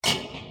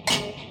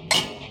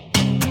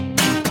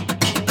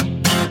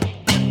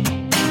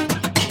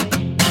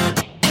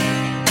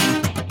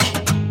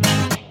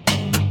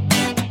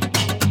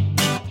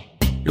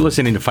You're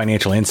listening to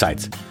Financial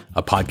Insights,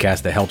 a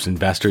podcast that helps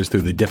investors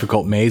through the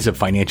difficult maze of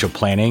financial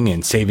planning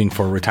and saving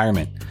for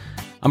retirement.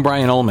 I'm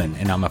Brian Ullman,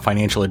 and I'm a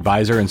financial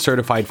advisor and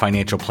certified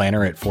financial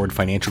planner at Ford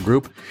Financial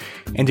Group.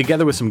 And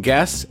together with some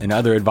guests and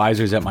other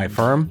advisors at my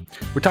firm,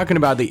 we're talking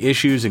about the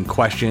issues and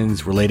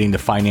questions relating to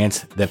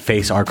finance that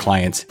face our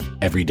clients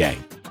every day.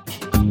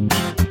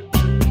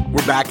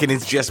 We're back, and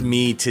it's just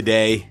me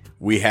today.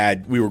 We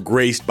were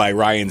graced by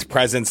Ryan's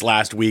presence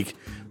last week,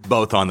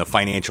 both on the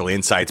Financial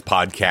Insights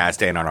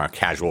podcast and on our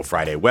Casual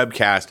Friday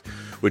webcast,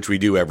 which we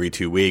do every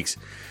 2 weeks.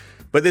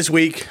 But this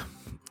week,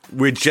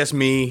 it's just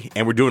me,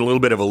 and we're doing a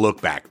little bit of a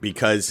look back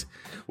because,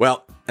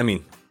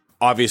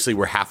 obviously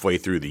we're halfway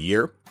through the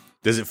year.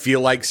 Does it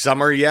feel like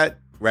summer yet?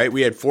 Right?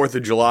 We had 4th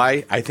of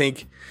July. I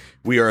think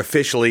we are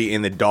officially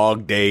in the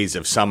dog days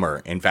of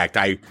summer. In fact,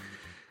 I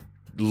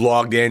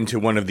logged into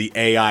one of the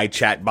AI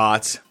chat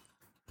bots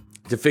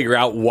to figure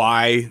out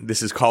why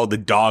this is called the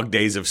dog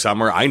days of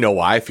summer. I know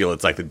why I feel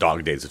it's like the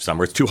dog days of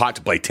summer. It's too hot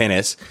to play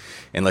tennis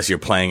unless you're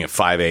playing at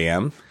 5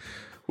 a.m.,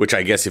 which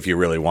I guess if you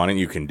really want it,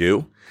 you can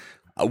do.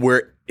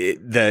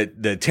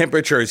 The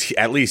temperatures,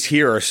 at least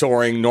here, are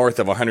soaring north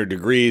of 100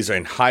 degrees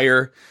and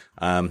higher.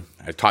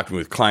 I've talked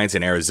with clients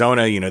in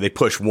Arizona. They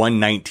push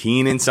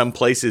 119 in some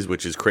places,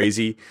 which is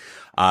crazy.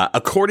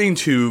 According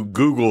to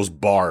Google's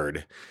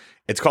Bard,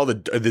 it's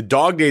called the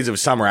dog days of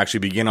summer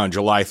actually begin on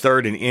July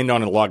 3rd and end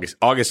on August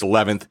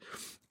 11th.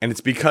 And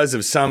it's because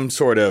of some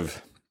sort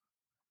of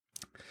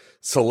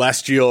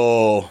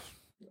celestial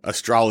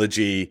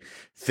astrology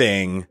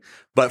thing.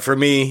 But for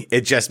me,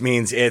 it just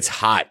means it's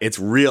hot. It's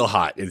real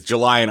hot. It's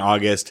July and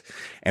August,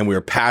 and we're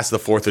past the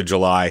 4th of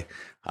July,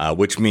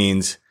 which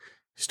means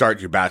start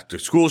your back to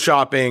school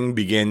shopping,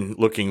 begin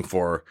looking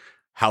for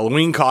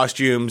Halloween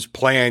costumes,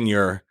 plan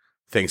your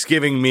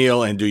Thanksgiving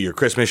meal, and do your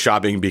Christmas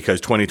shopping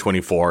because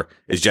 2024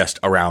 is just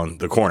around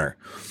the corner.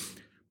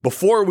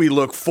 Before we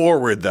look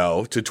forward,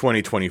 though, to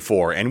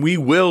 2024, and we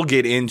will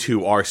get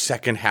into our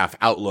second half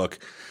outlook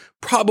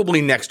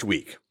probably next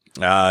week.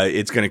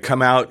 It's going to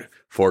come out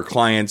for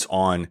clients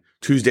on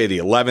Tuesday the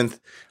 11th,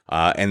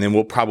 and then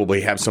we'll probably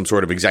have some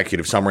sort of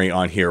executive summary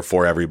on here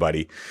for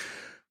everybody.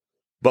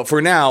 But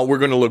for now, we're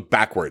going to look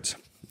backwards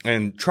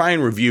and try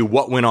and review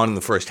what went on in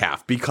the first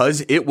half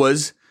because it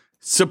was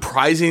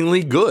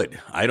surprisingly good.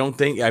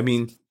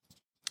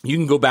 You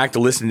can go back to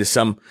listen to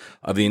some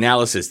of the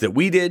analysis that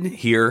we did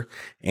here,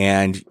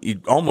 and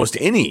almost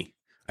any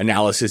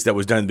analysis that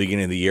was done at the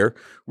beginning of the year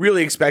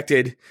really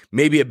expected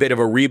maybe a bit of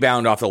a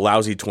rebound off the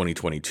lousy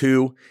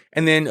 2022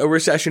 and then a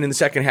recession in the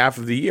second half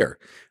of the year.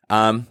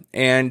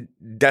 And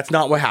that's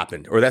not what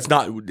happened, or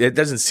it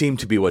doesn't seem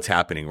to be what's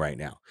happening right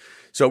now.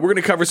 So we're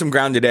going to cover some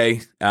ground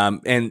today.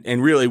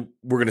 And really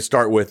we're going to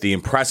start with the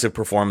impressive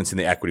performance in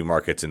the equity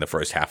markets in the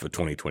first half of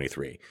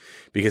 2023,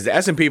 because the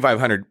S&P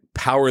 500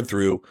 powered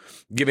through,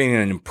 giving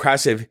an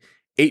impressive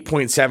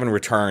 8.7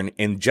 return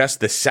in just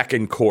the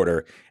second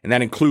quarter. And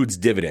that includes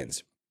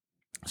dividends.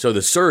 So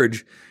the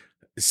surge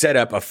set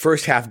up a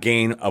first half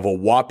gain of a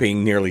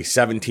whopping nearly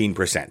 17%,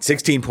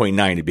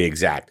 16.9 to be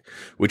exact,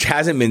 which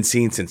hasn't been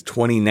seen since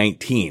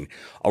 2019.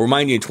 I'll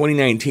remind you, in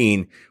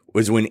 2019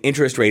 was when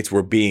interest rates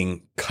were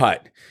being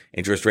cut.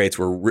 Interest rates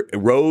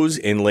rose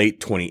in late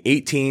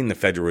 2018. The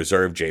Federal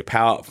Reserve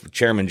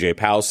Chairman Jay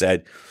Powell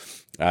said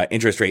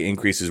interest rate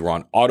increases were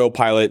on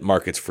autopilot.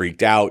 Markets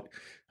freaked out.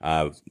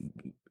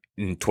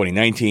 In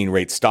 2019,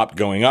 rates stopped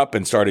going up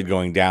and started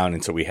going down,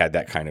 and so we had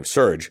that kind of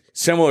surge,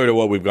 similar to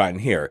what we've gotten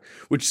here,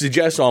 which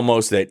suggests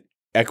almost that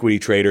equity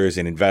traders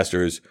and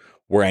investors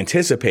were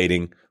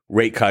anticipating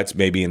rate cuts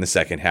maybe in the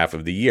second half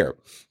of the year.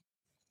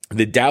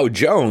 The Dow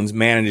Jones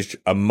managed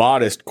a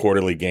modest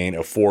quarterly gain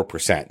of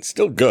 4%.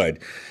 Still good,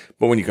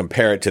 but when you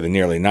compare it to the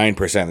nearly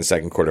 9% in the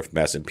second quarter from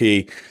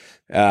S&P,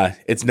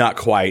 it's not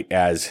quite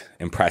as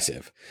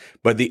impressive.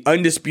 But the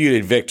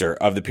undisputed victor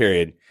of the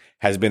period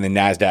has been the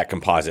Nasdaq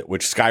composite,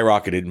 which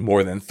skyrocketed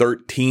more than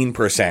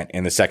 13%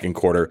 in the second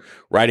quarter,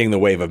 riding the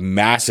wave of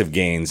massive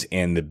gains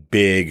in the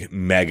big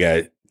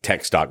mega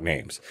tech stock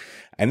names.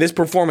 And this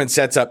performance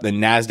sets up the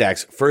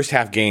Nasdaq's first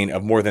half gain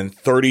of more than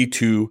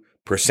 32%,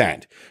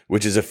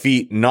 which is a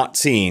feat not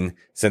seen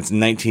since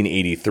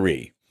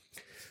 1983.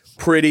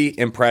 Pretty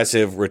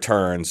impressive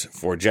returns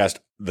for just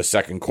the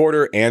second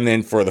quarter and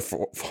then for the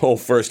full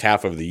first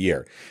half of the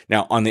year.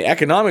 Now, on the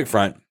economic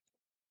front,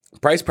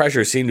 price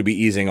pressures seem to be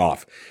easing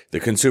off. The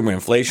consumer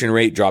inflation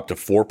rate dropped to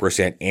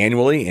 4%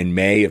 annually in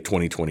May of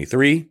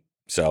 2023.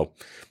 So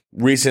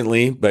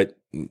recently, but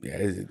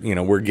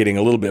we're getting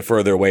a little bit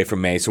further away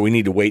from May, so we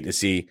need to wait to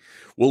see.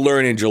 We'll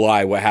learn in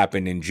July what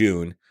happened in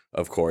June,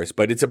 of course,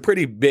 but it's a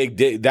pretty big,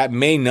 that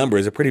May number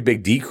is a pretty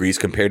big decrease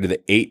compared to the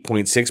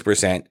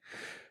 8.6%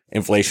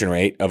 inflation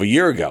rate of a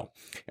year ago.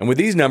 And with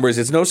these numbers,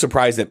 it's no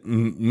surprise that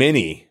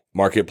many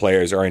market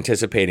players are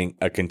anticipating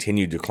a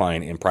continued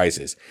decline in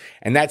prices.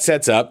 And that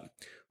sets up,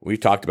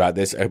 we've talked about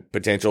this, a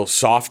potential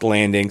soft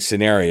landing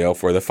scenario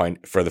for the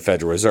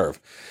Federal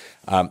Reserve.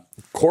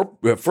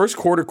 First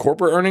quarter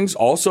corporate earnings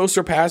also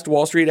surpassed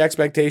Wall Street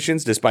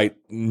expectations, despite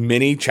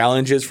many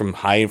challenges from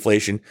high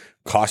inflation,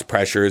 cost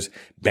pressures,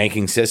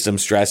 banking system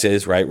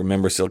stresses, right?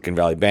 Remember Silicon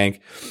Valley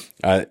Bank.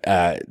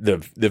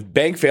 The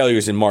bank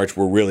failures in March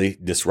were really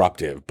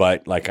disruptive,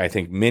 but like I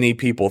think many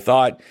people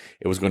thought,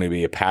 it was going to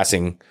be a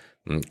passing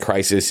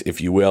crisis, if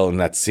you will, and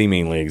that's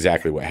seemingly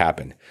exactly what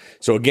happened.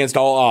 So against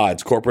all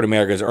odds, corporate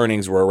America's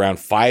earnings were around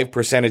 5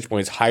 percentage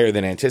points higher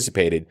than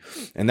anticipated,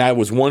 and that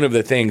was one of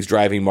the things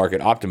driving market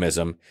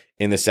optimism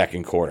in the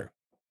second quarter.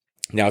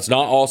 Now, it's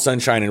not all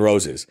sunshine and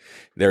roses.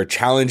 There are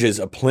challenges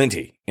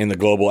aplenty in the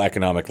global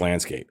economic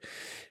landscape.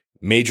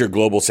 Major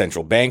global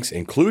central banks,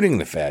 including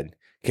the Fed,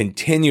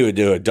 continue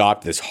to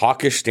adopt this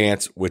hawkish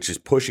stance, which is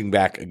pushing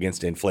back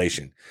against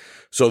inflation.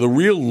 So the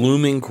real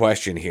looming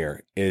question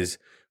here is,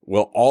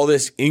 will all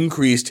this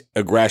increased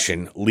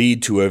aggression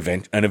lead to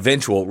an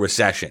eventual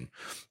recession?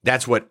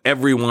 That's what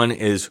everyone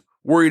is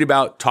worried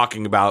about,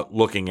 talking about,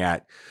 looking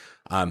at.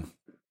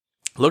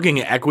 Looking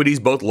at equities,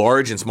 both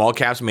large and small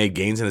caps made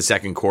gains in the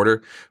second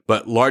quarter,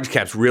 but large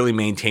caps really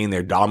maintained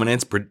their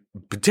dominance,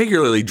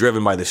 particularly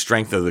driven by the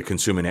strength of the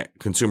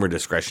consumer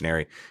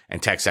discretionary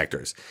and tech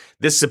sectors.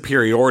 This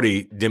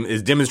superiority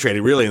is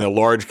demonstrated really in the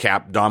large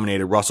cap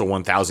dominated Russell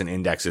 1000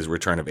 index's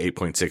return of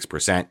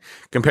 8.6%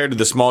 compared to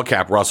the small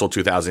cap Russell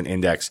 2000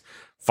 index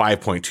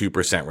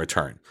 5.2%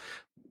 return.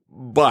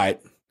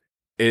 But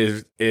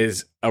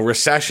is a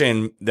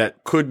recession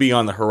that could be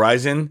on the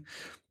horizon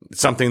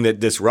something that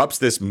disrupts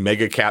this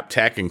mega cap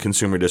tech and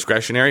consumer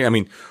discretionary? I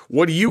mean,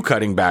 what are you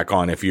cutting back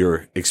on if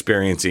you're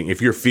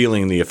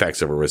feeling the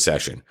effects of a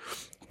recession?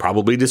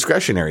 Probably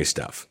discretionary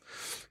stuff.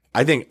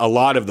 I think a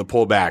lot of the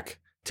pullback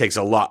takes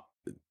a lot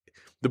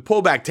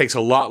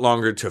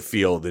longer to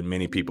feel than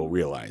many people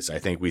realize. I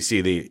think we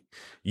see the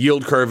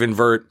yield curve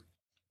invert.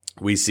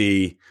 We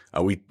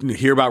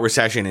hear about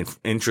recession and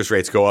interest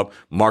rates go up,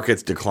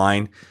 markets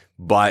decline,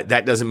 but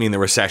that doesn't mean the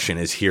recession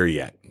is here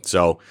yet.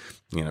 So,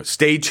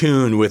 stay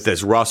tuned with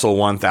this Russell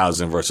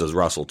 1000 versus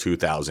Russell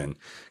 2000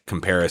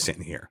 comparison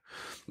here.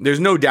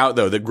 There's no doubt,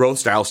 though, that growth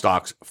style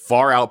stocks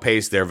far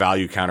outpaced their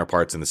value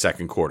counterparts in the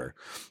second quarter.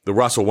 The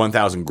Russell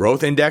 1000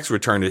 Growth Index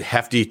returned a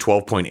hefty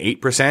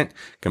 12.8%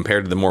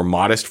 compared to the more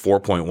modest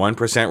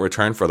 4.1%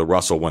 return for the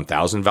Russell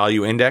 1000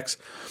 Value Index.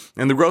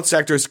 And the growth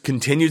sector's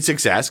continued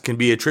success can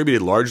be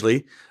attributed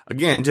largely,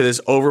 again, to this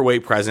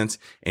overweight presence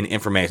in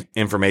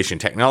information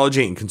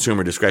technology and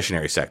consumer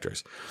discretionary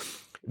sectors.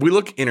 We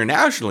look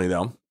internationally,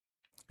 though,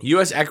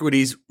 U.S.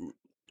 equities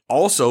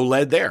also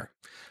led there.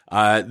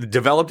 The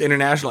developed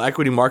international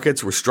equity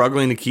markets were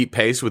struggling to keep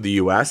pace with the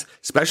U.S.,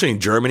 especially in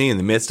Germany in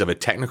the midst of a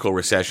technical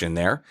recession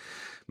there.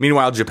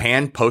 Meanwhile,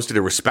 Japan posted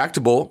a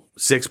respectable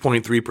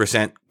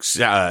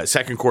 6.3%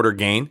 second quarter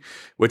gain,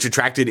 which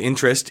attracted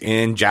interest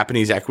in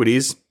Japanese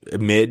equities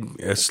amid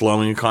a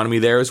slowing economy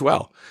there as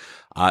well.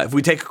 If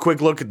we take a quick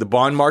look at the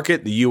bond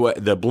market, the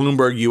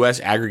Bloomberg U.S.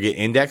 Aggregate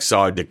Index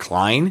saw a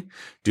decline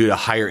due to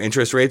higher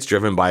interest rates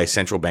driven by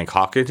central bank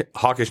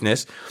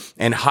hawkishness,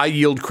 and high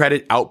yield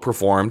credit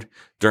outperformed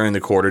during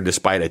the quarter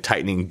despite a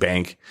tightening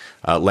bank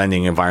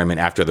lending environment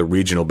after the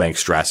regional bank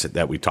stress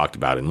that we talked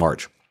about in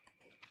March.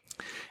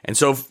 And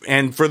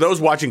for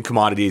those watching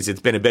commodities, it's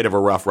been a bit of a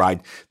rough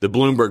ride. The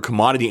Bloomberg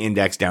Commodity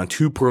Index down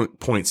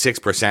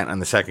 2.6% on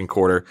the second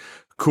quarter.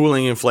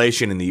 Cooling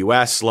inflation in the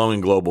U.S., slowing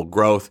global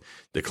growth,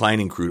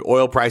 declining crude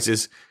oil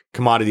prices,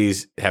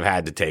 commodities have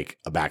had to take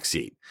a back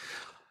seat.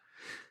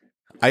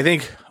 I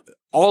think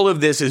all of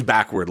this is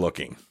backward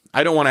looking.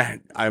 I don't want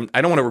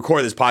to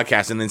record this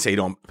podcast and then say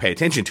don't pay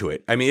attention to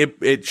it. I mean,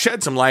 it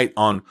sheds some light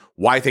on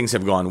why things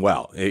have gone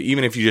well.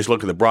 Even if you just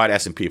look at the broad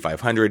S&P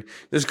 500,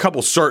 there's a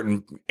couple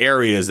certain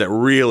areas that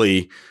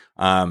really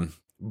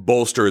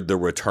bolstered the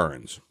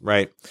returns,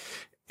 right?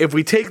 If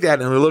we take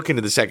that and we look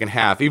into the second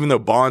half, even though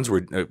bonds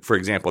were, for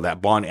example,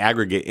 that bond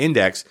aggregate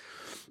index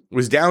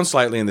was down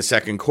slightly in the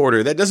second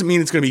quarter, that doesn't mean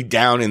it's going to be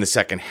down in the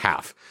second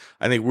half.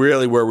 I think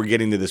really where we're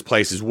getting to this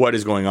place is what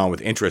is going on with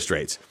interest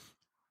rates.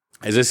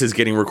 As this is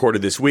getting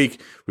recorded this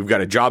week, we've got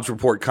a jobs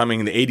report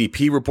coming. The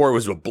ADP report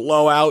was a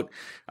blowout,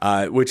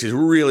 which is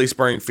really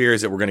spurring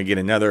fears that we're going to get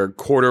another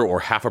 0.25% or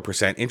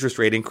 0.5% interest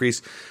rate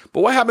increase.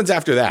 But what happens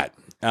after that?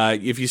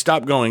 If you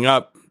stop going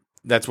up,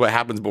 that's what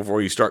happens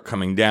before you start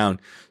coming down.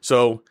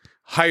 So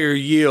higher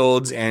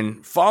yields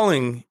and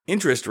falling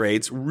interest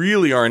rates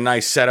really are a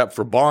nice setup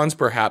for bonds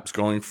perhaps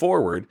going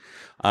forward.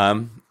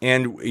 And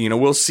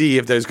we'll see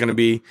if there's going to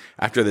be,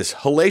 after this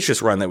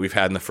hellacious run that we've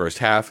had in the first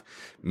half,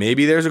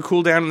 maybe there's a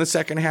cool down in the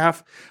second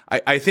half.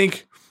 I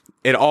think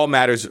it all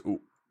matters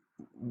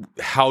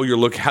how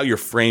you're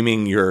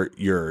framing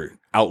your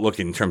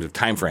outlook in terms of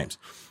time frames.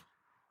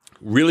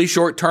 Really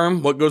short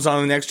term, what goes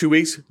on in the next 2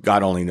 weeks,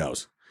 God only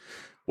knows.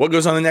 What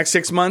goes on in the next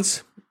 6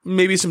 months?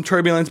 Maybe some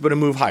turbulence, but a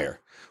move higher.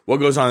 What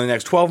goes on in the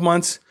next 12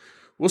 months?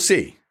 We'll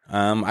see.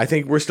 I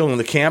think we're still in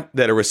the camp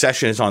that a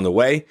recession is on the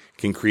way,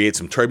 can create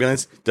some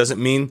turbulence.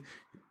 Doesn't mean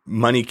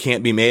money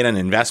can't be made on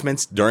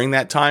investments during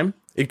that time.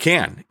 It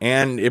can,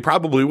 and it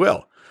probably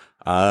will.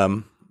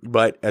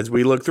 But as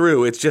we look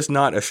through, it's just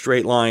not a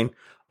straight line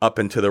up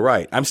and to the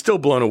right. I'm still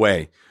blown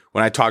away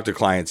when I talk to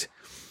clients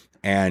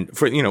and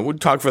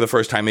we'd talk for the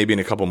first time maybe in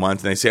a couple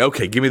months and they say,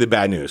 okay, give me the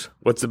bad news.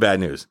 What's the bad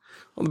news?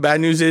 Well, the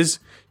bad news is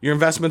your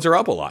investments are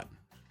up a lot.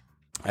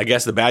 I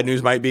guess the bad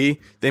news might be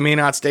they may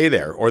not stay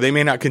there or they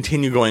may not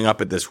continue going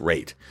up at this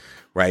rate,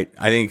 right?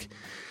 I think,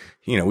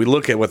 we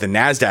look at what the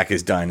Nasdaq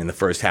has done in the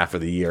first half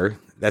of the year.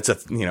 That's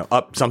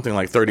up something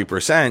like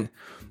 30%.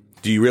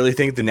 Do you really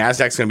think the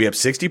Nasdaq's going to be up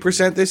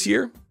 60% this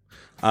year?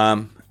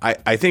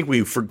 I think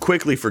we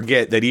quickly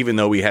forget that even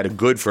though we had a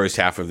good first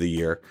half of the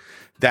year,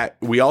 that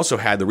we also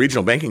had the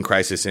regional banking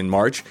crisis in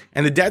March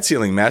and the debt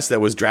ceiling mess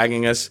that was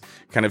dragging us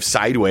kind of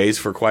sideways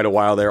for quite a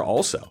while there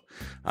also.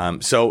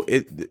 So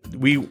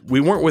we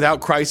weren't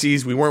without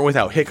crises. We weren't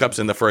without hiccups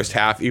in the first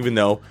half, even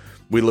though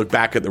we look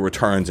back at the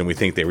returns and we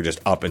think they were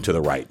just up and to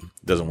the right.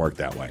 It doesn't work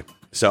that way.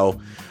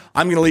 So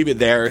I'm going to leave it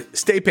there.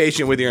 Stay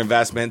patient with your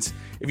investments.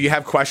 If you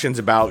have questions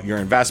about your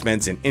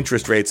investments and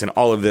interest rates and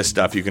all of this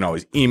stuff, you can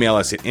always email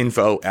us at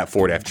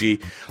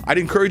info@FordFG. I'd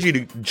encourage you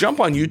to jump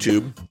on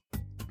YouTube,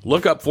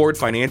 look up Ford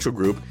Financial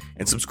Group,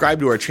 and subscribe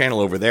to our channel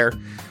over there.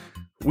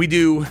 We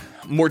do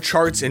more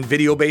charts and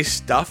video-based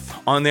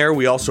stuff on there.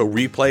 We also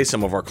replay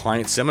some of our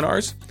client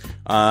seminars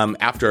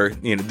after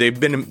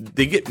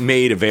they get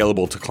made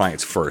available to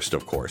clients first,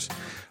 of course.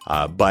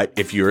 But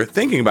if you're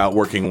thinking about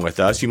working with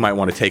us, you might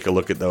want to take a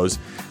look at those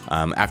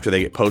after they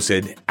get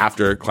posted,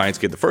 after clients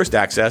get the first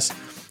access,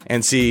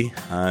 and see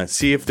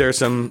if there's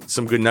some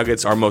good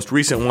nuggets. Our most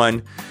recent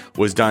one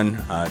was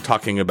done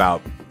talking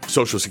about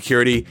Social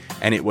Security,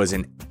 and it was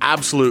an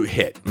absolute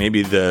hit,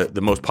 maybe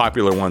the most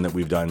popular one that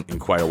we've done in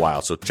quite a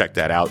while. So check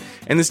that out,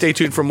 and then stay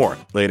tuned for more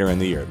later in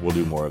the year. We'll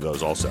do more of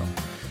those also.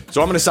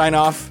 So I'm going to sign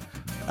off.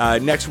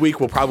 Next week,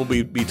 we'll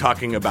probably be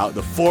talking about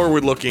the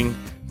forward-looking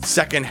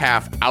second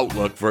half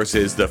outlook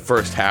versus the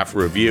first half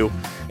review.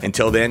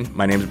 Until then,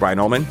 my name is Brian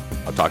Ullman.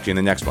 I'll talk to you in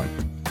the next one.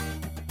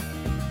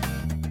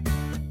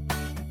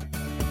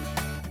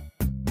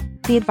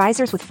 The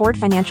advisors with Ford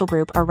Financial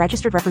Group are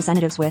registered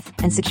representatives with,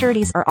 and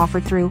securities are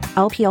offered through,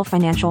 LPL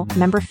Financial,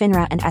 member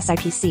FINRA and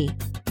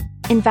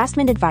SIPC.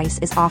 Investment advice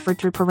is offered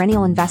through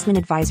Perennial Investment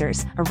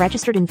Advisors, a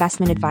registered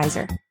investment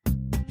advisor.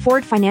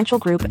 Ford Financial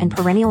Group and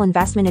Perennial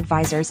Investment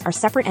Advisors are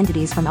separate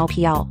entities from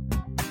LPL.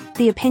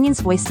 The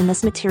opinions voiced in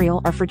this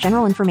material are for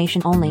general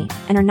information only,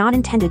 and are not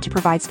intended to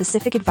provide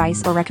specific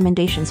advice or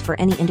recommendations for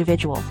any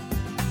individual.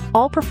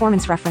 All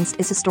performance referenced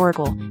is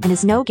historical, and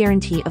is no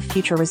guarantee of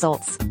future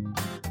results.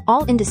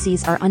 All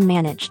indices are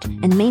unmanaged,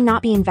 and may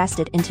not be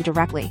invested into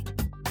directly.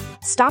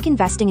 Stock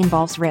investing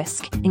involves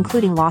risk,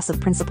 including loss of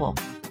principal.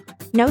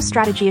 No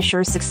strategy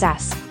assures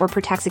success, or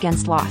protects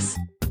against loss.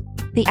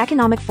 The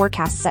economic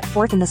forecasts set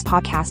forth in this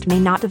podcast may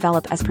not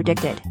develop as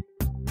predicted.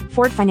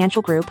 Ford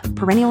Financial Group,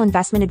 Perennial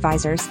Investment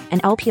Advisors,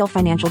 and LPL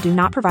Financial do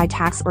not provide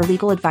tax or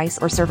legal advice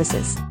or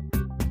services.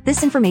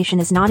 This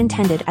information is not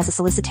intended as a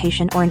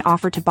solicitation or an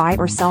offer to buy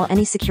or sell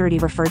any security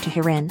referred to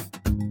herein.